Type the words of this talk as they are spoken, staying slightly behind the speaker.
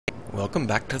Welcome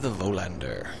back to the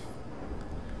Volunder.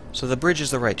 So the bridge is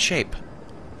the right shape,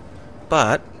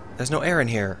 but there's no air in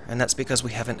here, and that's because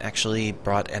we haven't actually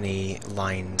brought any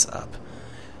lines up.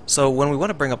 So when we want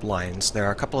to bring up lines, there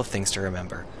are a couple of things to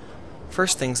remember.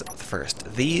 First things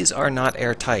first, these are not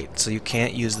airtight, so you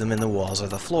can't use them in the walls or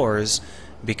the floors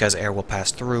because air will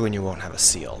pass through and you won't have a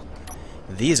seal.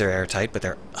 These are airtight, but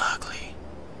they're ugly.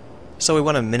 So we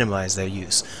want to minimize their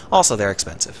use. Also, they're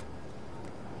expensive.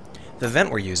 The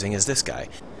vent we're using is this guy.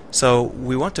 So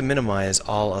we want to minimize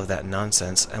all of that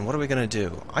nonsense, and what are we going to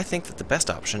do? I think that the best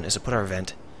option is to put our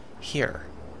vent here.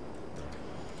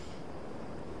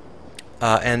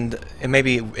 And it may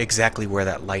be exactly where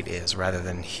that light is rather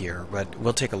than here, but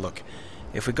we'll take a look.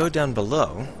 If we go down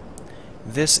below,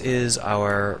 this is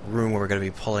our room where we're going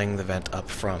to be pulling the vent up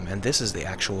from, and this is the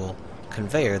actual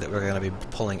conveyor that we're going to be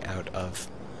pulling out of.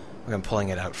 We're going to be pulling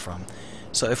it out from.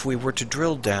 So if we were to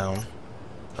drill down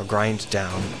or grind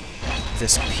down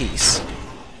this piece,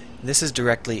 this is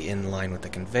directly in line with the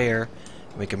conveyor.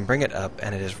 We can bring it up,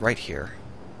 and it is right here.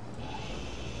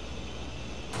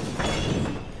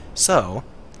 So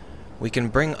we can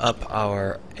bring up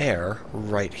our air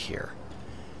right here.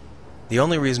 The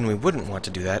only reason we wouldn't want to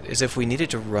do that is if we needed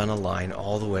to run a line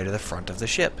all the way to the front of the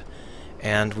ship,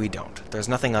 and we don't. There's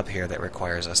nothing up here that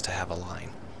requires us to have a line.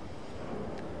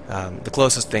 The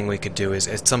closest thing we could do is,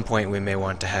 at some point, we may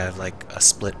want to have like a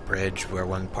split bridge where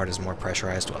one part is more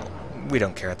pressurized. Well, we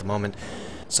don't care at the moment,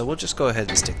 so we'll just go ahead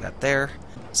and stick that there.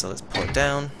 So let's pull it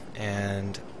down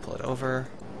and pull it over.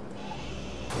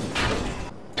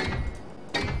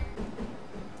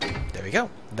 There we go.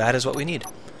 That is what we need.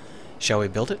 Shall we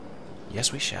build it?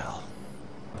 Yes, we shall.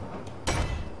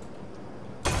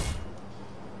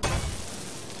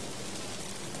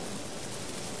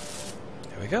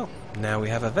 There we go. Now we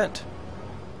have a vent.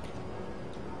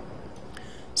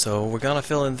 So we're gonna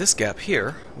fill in this gap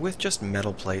here with just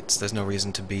metal plates. There's no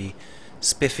reason to be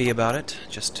spiffy about it.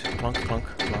 Just plunk, plunk,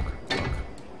 plunk, plunk.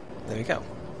 There we go.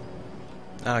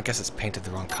 I guess it's painted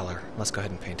the wrong color. Let's go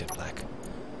ahead and paint it black.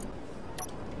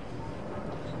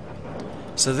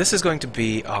 So this is going to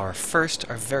be our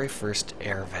very first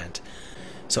air vent.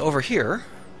 So over here,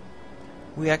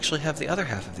 we actually have the other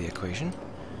half of the equation,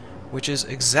 which is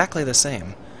exactly the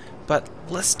same. But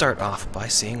let's start off by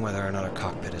seeing whether or not our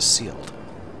cockpit is sealed.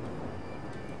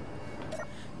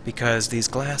 Because these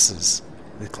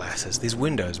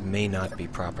windows may not be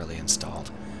properly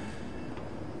installed.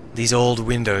 These old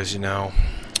windows, you know,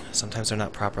 sometimes they're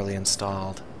not properly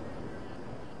installed.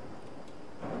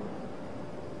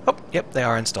 Oh, yep, they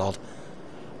are installed.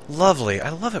 Lovely.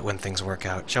 I love it when things work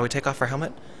out. Shall we take off our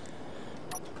helmet?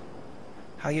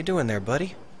 How you doing there,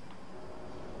 buddy?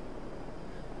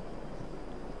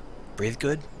 Breathe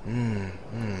good?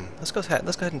 Let's go ahead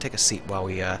and take a seat while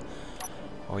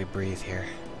we breathe here.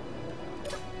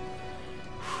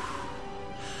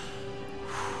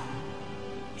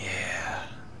 Yeah,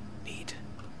 neat.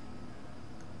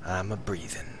 I'm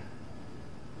a-breathing.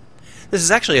 This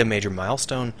is actually a major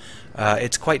milestone.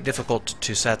 It's quite difficult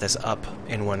to set this up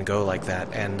in one go like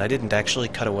that, and I didn't actually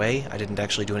cut away. I didn't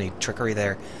actually do any trickery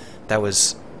there. That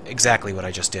was exactly what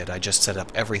I just did. I just set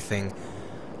up everything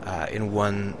in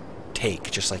one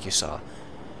take, just like you saw.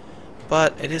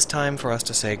 But it is time for us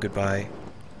to say goodbye.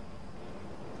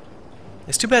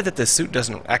 It's too bad that the suit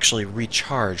doesn't actually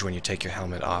recharge when you take your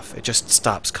helmet off. It just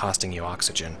stops costing you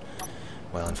oxygen.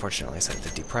 Well, unfortunately, I set it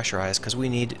to depressurize because we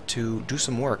need to do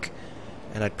some work,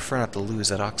 and I'd prefer not to lose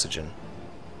that oxygen.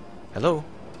 Hello?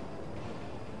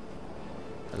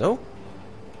 Hello?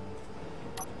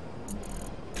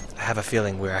 I have a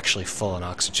feeling we're actually full on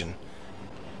oxygen,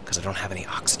 because I don't have any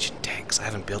oxygen tanks. I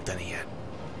haven't built any yet.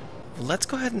 Let's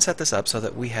go ahead and set this up so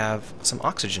that we have some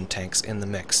oxygen tanks in the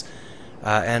mix.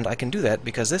 And I can do that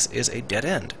because this is a dead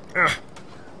end.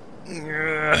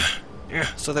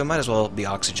 So there might as well be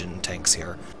oxygen tanks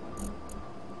here.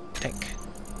 Tank.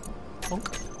 Plunk.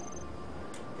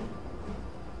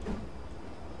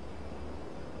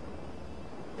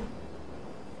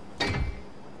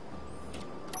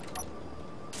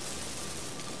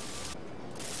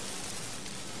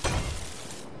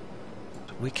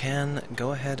 We can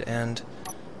go ahead and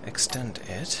extend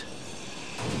it,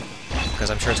 because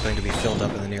I'm sure it's going to be filled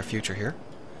up in the near future here.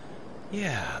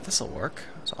 Yeah, this'll work.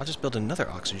 So I'll just build another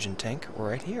oxygen tank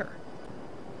right here.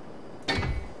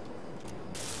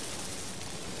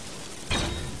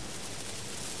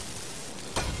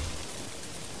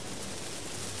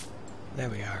 There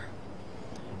we are.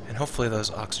 And hopefully those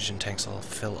oxygen tanks will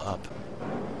fill up.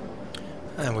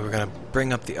 And we were going to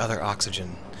bring up the other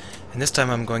oxygen. And this time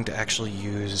I'm going to actually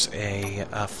use a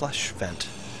flush vent.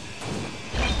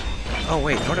 Oh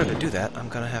wait, in order to do that, I'm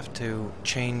gonna have to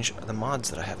change the mods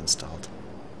that I have installed.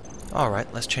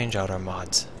 Alright, let's change out our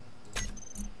mods.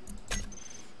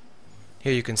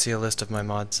 Here you can see a list of my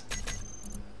mods.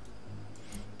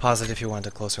 Pause it if you want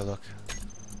a closer look.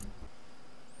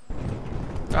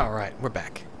 Alright, we're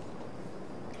back.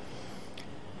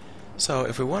 So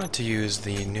if we wanted to use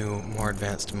the new, more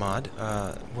advanced mod,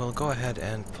 we'll go ahead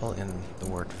and pull in the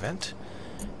word vent,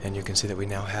 and you can see that we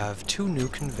now have 2 new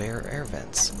conveyor air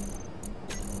vents.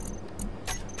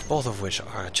 Both of which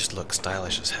just look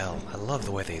stylish as hell. I love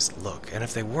the way these look, and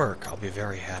if they work, I'll be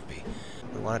very happy.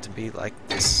 We want it to be like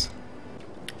this.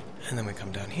 And then we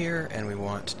come down here, and we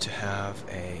want to have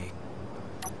a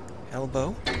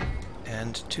elbow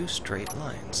and 2 straight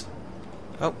lines.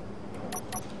 Oh.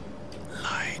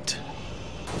 Light.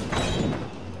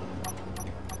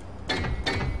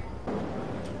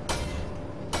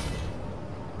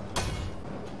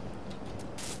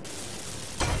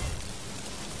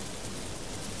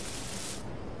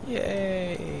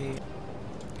 Yay!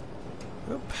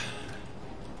 Oop.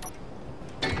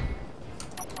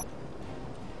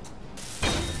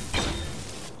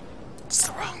 It's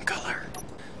the wrong color.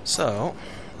 So,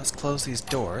 let's close these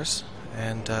doors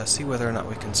and see whether or not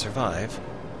we can survive.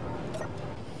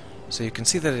 So you can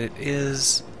see that it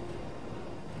is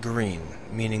green,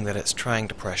 meaning that it's trying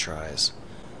to pressurize.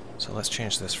 So let's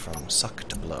change this from suck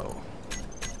to blow.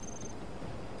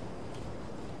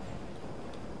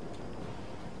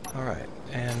 Alright,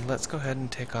 and let's go ahead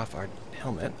and take off our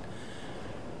helmet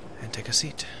and take a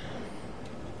seat.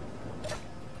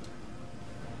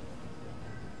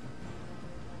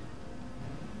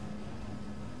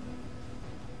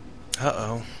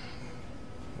 Uh-oh.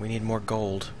 We need more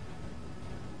gold.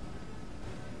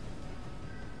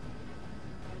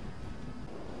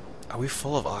 Are we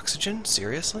full of oxygen?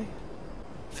 Seriously?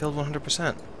 Filled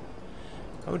 100%.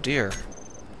 Oh dear.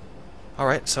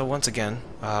 Alright, so once again,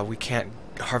 we can't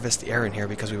harvest the air in here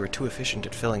because we were too efficient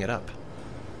at filling it up.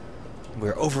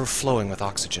 We're overflowing with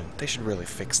oxygen. They should really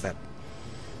fix that.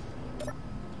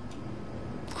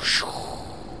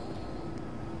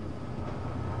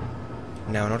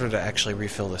 Now, in order to actually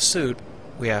refill the suit,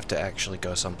 we have to actually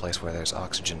go someplace where there's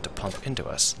oxygen to pump into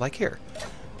us, like here.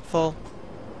 Full.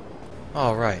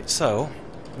 Alright, so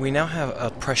we now have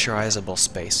a pressurizable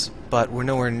space, but we're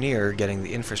nowhere near getting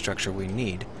the infrastructure we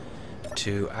need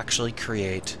to actually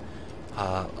create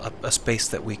a space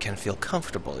that we can feel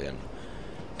comfortable in.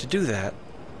 To do that,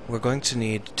 we're going to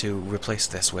need to replace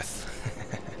this with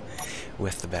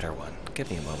with the better one. Give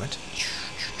me a moment.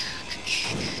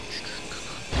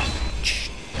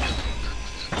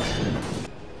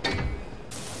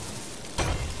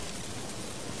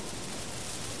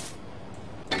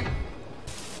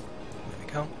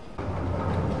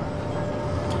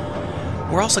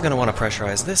 We're also going to want to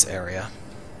pressurize this area,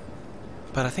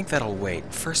 but I think that'll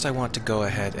wait. First I want to go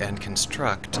ahead and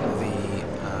construct the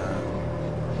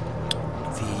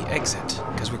exit,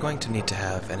 because we're going to need to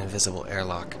have an invisible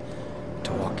airlock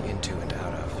to walk into and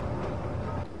out of.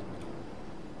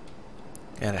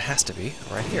 And it has to be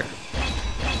right here.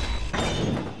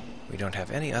 We don't have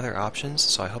any other options,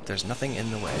 so I hope there's nothing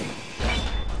in the way.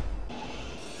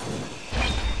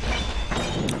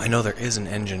 I know there is an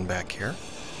engine back here.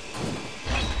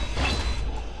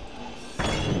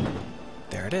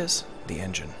 There it is, the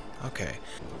engine. Okay.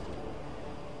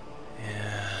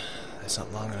 Yeah, that's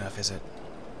not long enough, is it?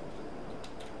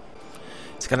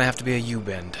 It's gonna have to be a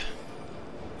U-bend.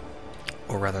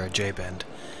 Or rather a J-bend.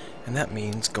 And that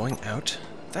means going out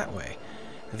that way.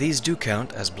 These do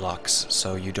count as blocks,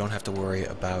 so you don't have to worry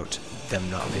about them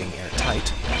not being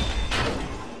airtight.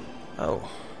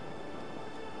 Oh.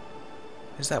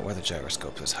 Is that where the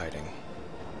gyroscope is hiding?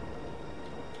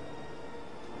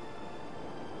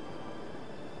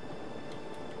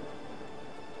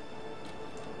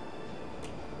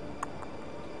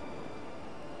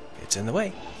 It's in the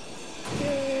way.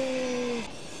 Yay!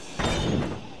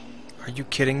 Are you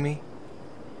kidding me?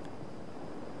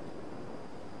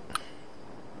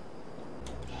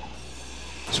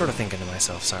 Sort of thinking to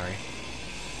myself, sorry.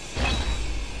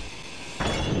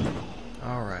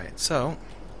 Alright, so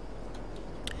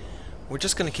we're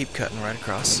just going to keep cutting right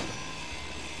across.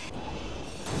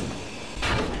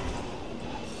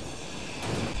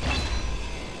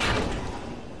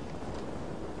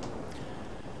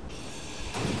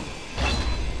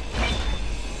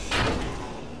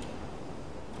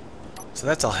 So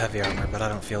that's all heavy armor, but I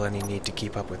don't feel any need to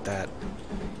keep up with that.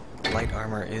 Light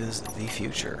armor is the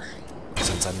future,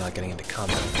 since I'm not getting into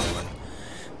combat with anyone.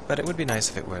 But it would be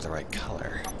nice if it were the right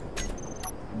color.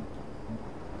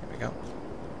 There we go.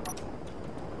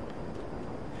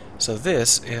 So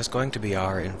this is going to be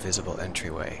our invisible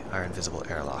entryway, our invisible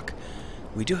airlock.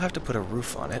 We do have to put a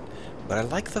roof on it, but I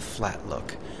like the flat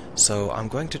look, so I'm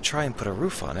going to try and put a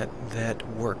roof on it that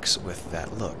works with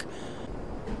that look.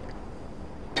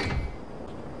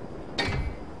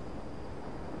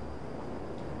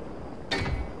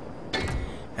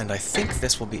 And I think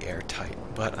this will be airtight,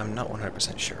 but I'm not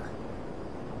 100% sure.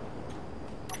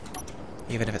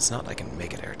 Even if it's not, I can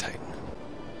make it airtight.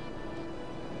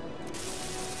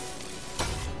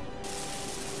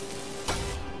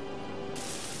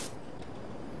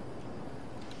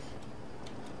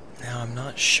 Now I'm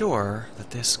not sure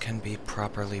that this can be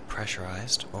properly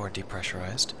pressurized or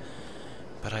depressurized,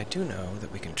 but I do know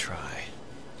that we can try.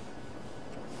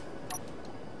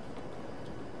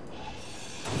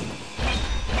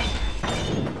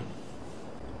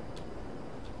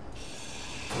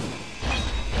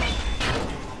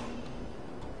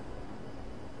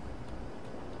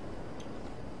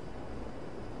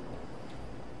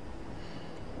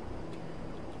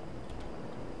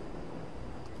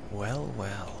 Well,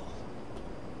 well.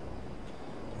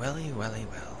 Welly, welly,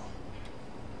 well.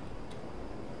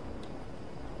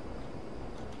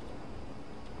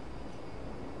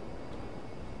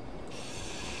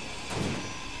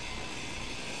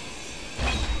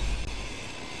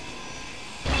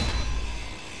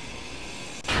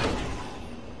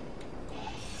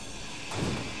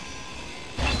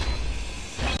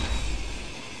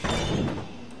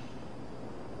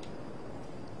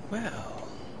 Well.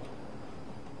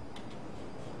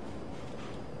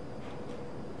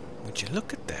 Would you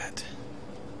look at that?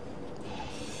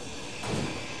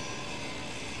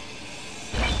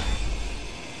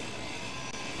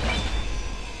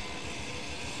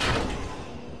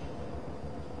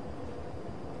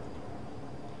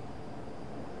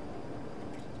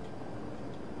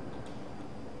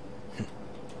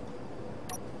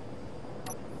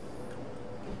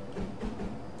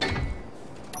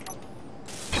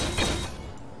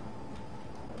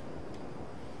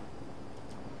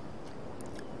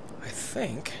 I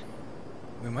think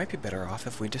we might be better off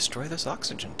if we destroy this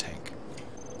oxygen tank.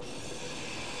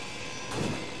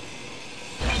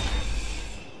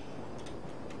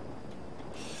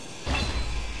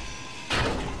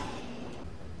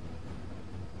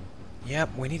 Yep,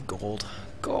 we need gold.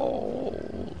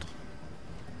 Gold!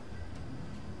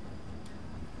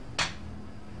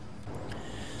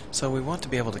 So we want to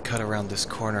be able to cut around this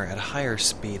corner at a higher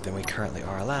speed than we currently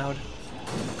are allowed.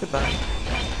 Goodbye.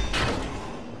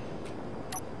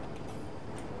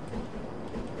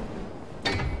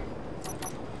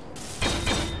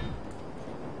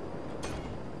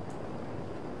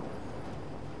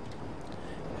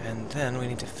 And then we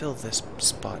need to fill this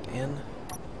spot in.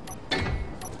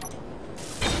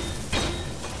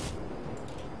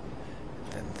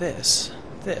 Then this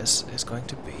is going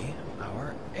to be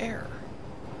our air.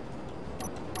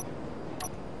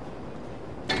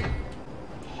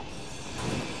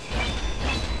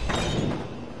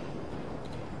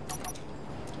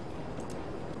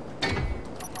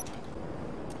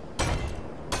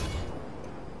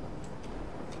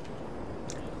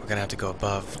 We're gonna have to go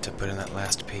above to put in that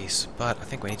last piece, but I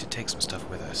think we need to take some stuff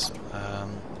with us.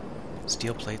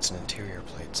 Steel plates and interior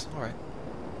plates. Alright.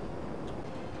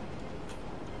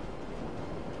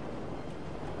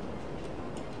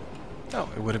 Oh,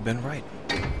 it would have been right.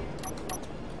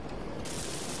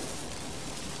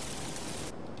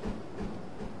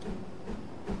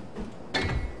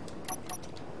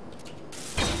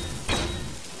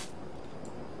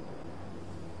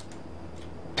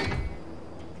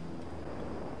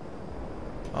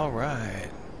 Alright.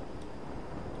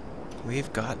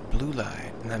 We've got blue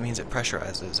light, and that means it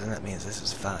pressurizes, and that means this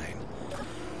is fine.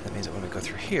 That means that when we go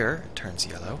through here, it turns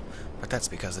yellow, but that's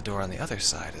because the door on the other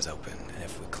side is open, and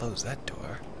if we close that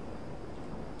door...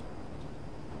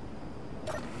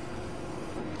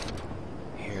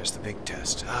 Here's the big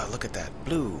test. Ah, look at that.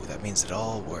 Blue. That means it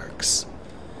all works.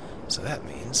 So that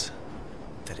means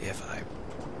that if I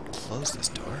close this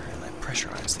door and I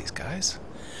pressurize these guys...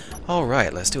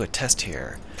 Alright, let's do a test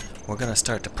here. We're going to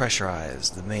start to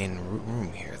pressurize the main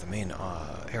room here, the main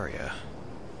area.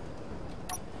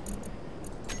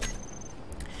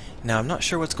 Now, I'm not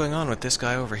sure what's going on with this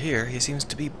guy over here. He seems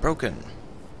to be broken.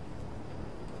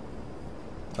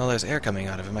 Well, there's air coming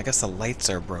out of him. I guess the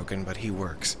lights are broken, but he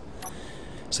works.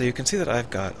 So you can see that I've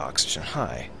got oxygen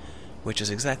high, which is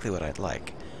exactly what I'd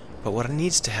like. But what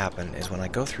needs to happen is when I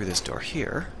go through this door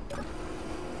here,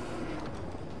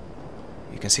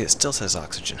 you can see it still says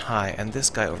oxygen high, and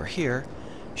this guy over here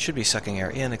should be sucking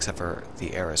air in, except for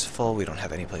the air is full. We don't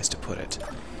have any place to put it.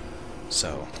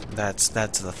 So that's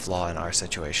the flaw in our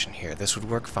situation here. This would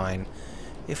work fine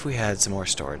if we had some more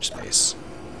storage space.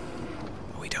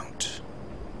 But we don't.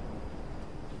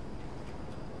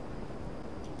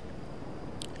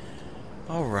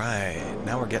 Alright,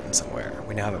 now we're getting somewhere.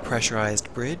 We now have a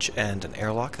pressurized bridge and an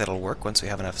airlock that'll work once we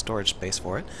have enough storage space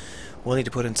for it. We'll need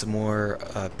to put in some more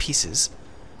pieces,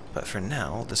 but for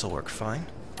now, this will work fine.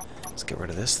 Let's get rid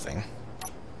of this thing.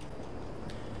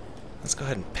 Let's go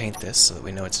ahead and paint this so that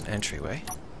we know it's an entryway.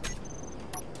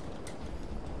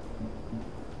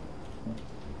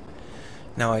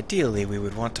 Now ideally we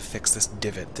would want to fix this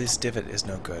divot. This divot is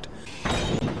no good.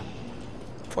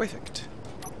 Perfect.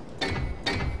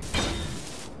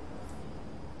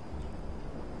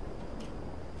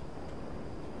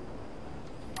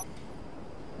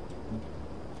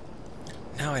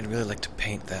 Now I'd really like to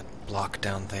paint that block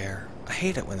down there. I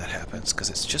hate it when that happens, because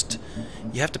it's just...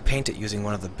 You have to paint it using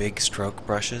one of the big stroke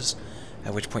brushes,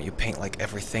 at which point you paint like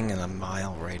everything in a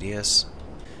mile radius.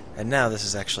 And now this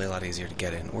is actually a lot easier to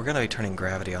get in. We're going to be turning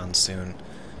gravity on soon,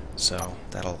 so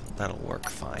that'll work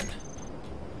fine.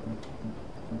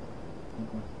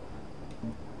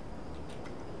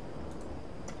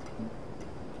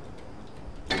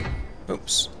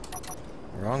 Oops.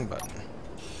 Wrong button.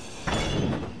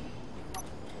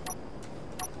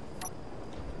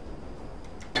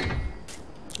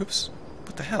 Oops.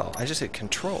 What the hell? I just hit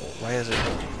control.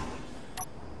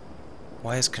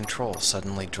 Why is control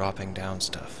suddenly dropping down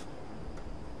stuff?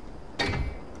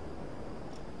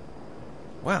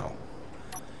 Wow.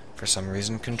 For some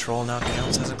reason control now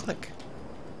counts as a click.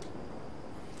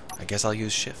 I guess I'll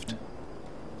use shift.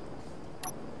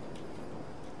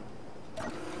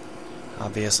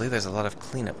 Obviously there's a lot of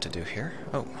cleanup to do here.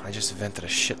 Oh, I just vented a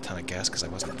shit ton of gas because I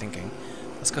wasn't thinking.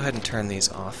 Let's go ahead and turn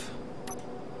these off.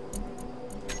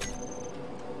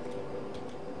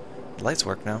 The lights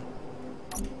work now.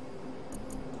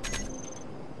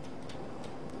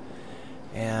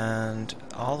 And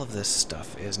all of this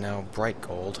stuff is now bright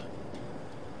gold.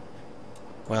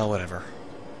 Well, whatever.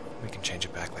 We can change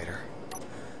it back later.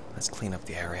 Let's clean up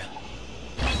the area.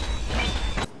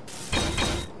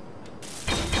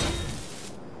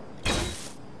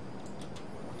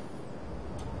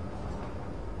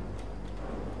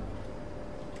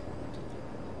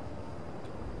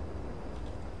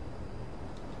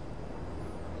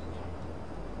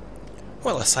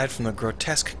 Well, aside from the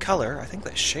grotesque color, I think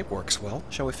that shape works well.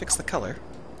 Shall we fix the color?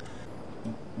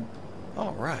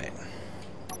 Alright.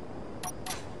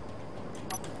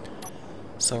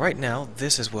 So right now,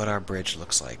 this is what our bridge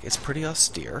looks like. It's pretty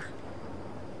austere.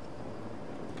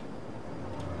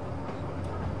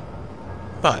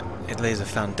 But it lays a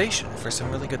foundation for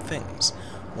some really good things.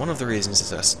 One of the reasons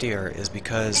it's austere is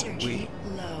because Energy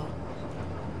low.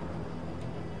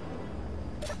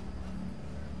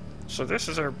 So this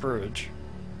is our bridge.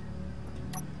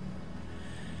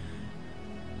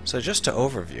 So just to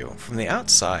overview, from the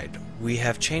outside, we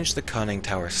have changed the conning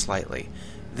tower slightly.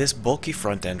 This bulky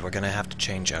front end we're going to have to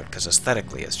change out because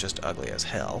aesthetically it's just ugly as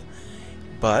hell.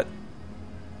 But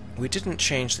we didn't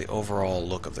change the overall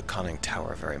look of the conning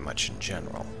tower very much in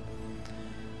general.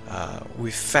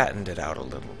 We've fattened it out a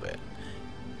little bit.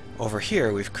 Over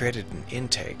here we've created an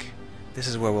intake. This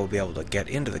is where we'll be able to get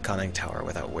into the conning tower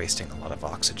without wasting a lot of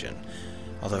oxygen.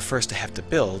 Although first I have to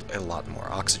build a lot more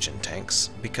oxygen tanks,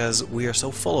 because we are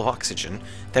so full of oxygen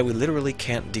that we literally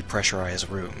can't depressurize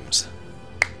rooms.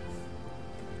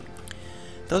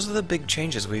 Those are the big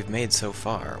changes we've made so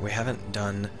far. We haven't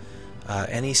done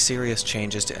any serious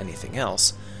changes to anything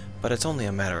else, but it's only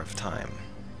a matter of time.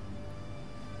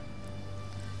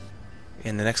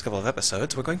 In the next couple of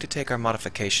episodes, we're going to take our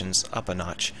modifications up a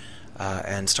notch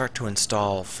and start to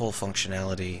install full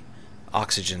functionality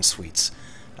oxygen suites.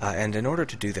 And in order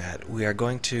to do that, we are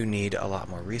going to need a lot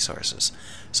more resources.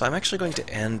 So I'm actually going to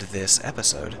end this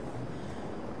episode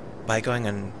by going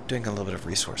and doing a little bit of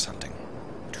resource hunting.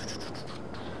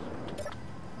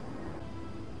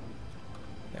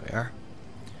 There we are.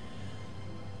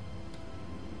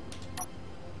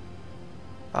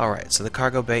 Alright, so the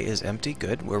cargo bay is empty.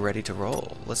 Good, we're ready to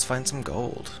roll. Let's find some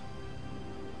gold.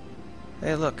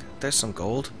 Hey look, there's some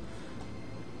gold.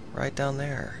 Right down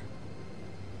there.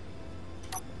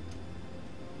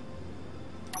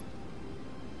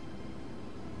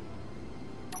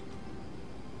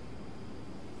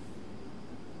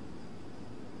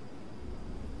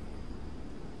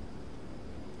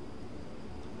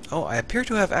 Oh, I appear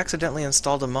to have accidentally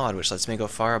installed a mod which lets me go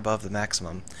far above the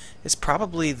maximum. It's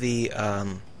probably the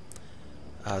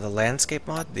landscape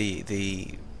mod,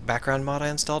 the background mod I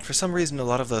installed. For some reason, a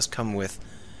lot of those come with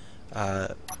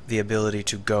the ability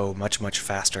to go much, much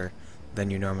faster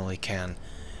than you normally can.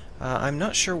 I'm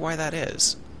not sure why that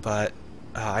is, but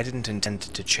I didn't intend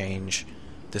to change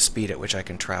the speed at which I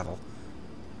can travel.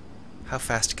 How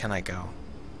fast can I go?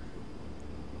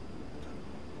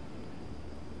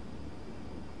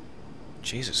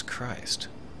 Jesus Christ.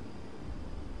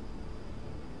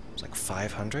 It's like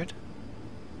 500?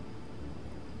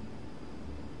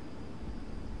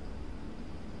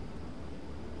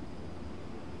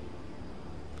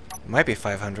 It might be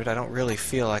 500. I don't really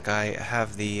feel like I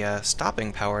have the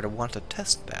stopping power to want to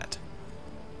test that.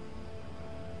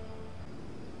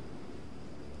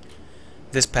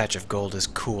 This patch of gold is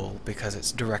cool because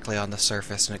it's directly on the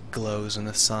surface and it glows in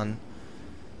the sun.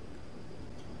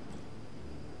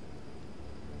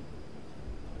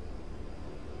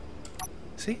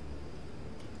 See?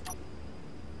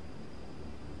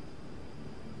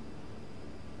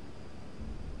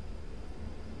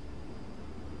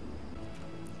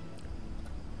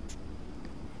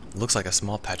 Looks like a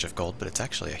small patch of gold, but it's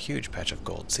actually a huge patch of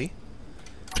gold, see?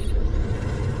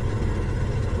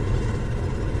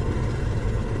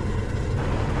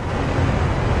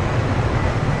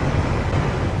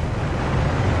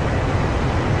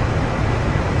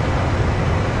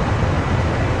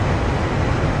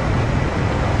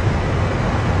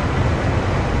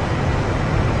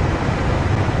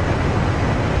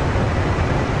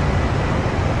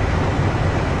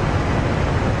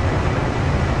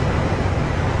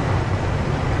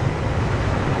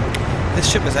 This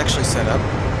ship is actually set up,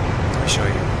 let me show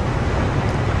you.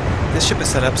 This ship is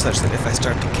set up such that if I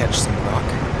start to catch some rock,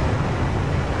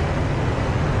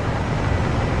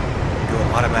 it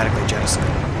will automatically jettison it.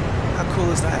 How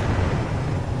cool is that?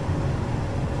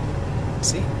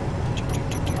 See?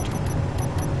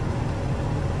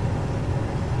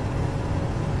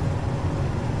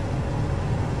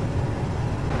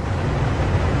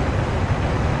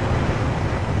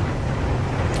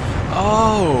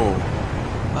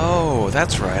 Oh,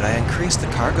 that's right. I increased the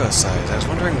cargo size. I was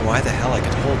wondering why the hell I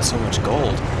could hold so much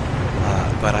gold.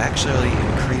 But I actually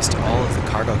increased all of the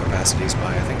cargo capacities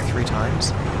by, I think, 3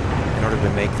 times in order to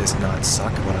make this not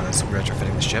suck when I was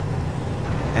retrofitting the ship.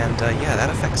 And yeah, that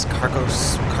affects cargo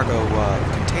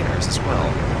containers as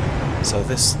well. So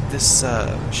this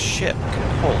ship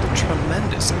can hold a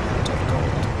tremendous amount of gold.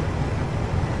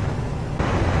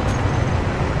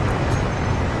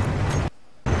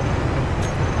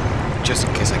 Just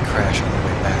in case I crash on the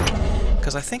way back,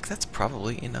 because I think that's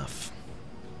probably enough.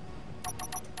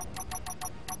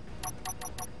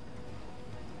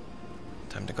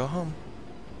 Time to go home.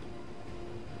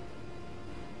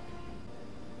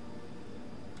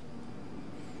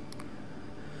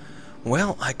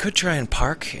 Well, I could try and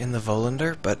park in the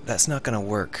Volunder, but that's not going to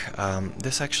work.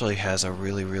 This actually has a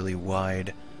really, really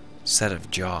wide set of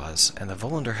jaws, and the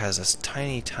Volunder has this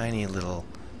tiny, tiny little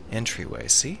entryway,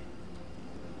 see?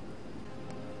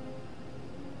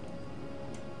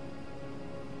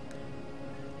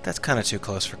 That's kind of too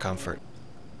close for comfort.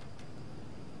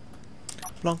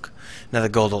 Blunk. Now the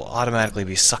gold will automatically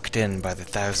be sucked in by the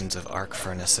thousands of arc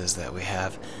furnaces that we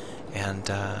have, and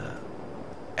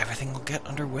everything will get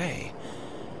underway.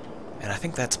 And I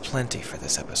think that's plenty for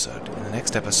this episode. In the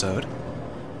next episode,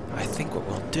 I think what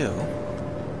we'll do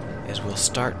is we'll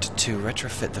start to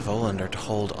retrofit the Volunder to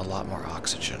hold a lot more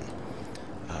oxygen,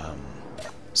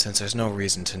 since there's no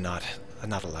reason to not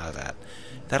allow that.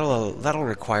 That'll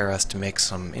require us to make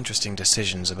some interesting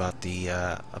decisions about the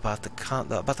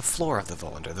floor of the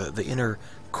Volunder, the inner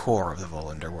core of the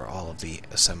Volunder, where all of the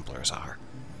assemblers are.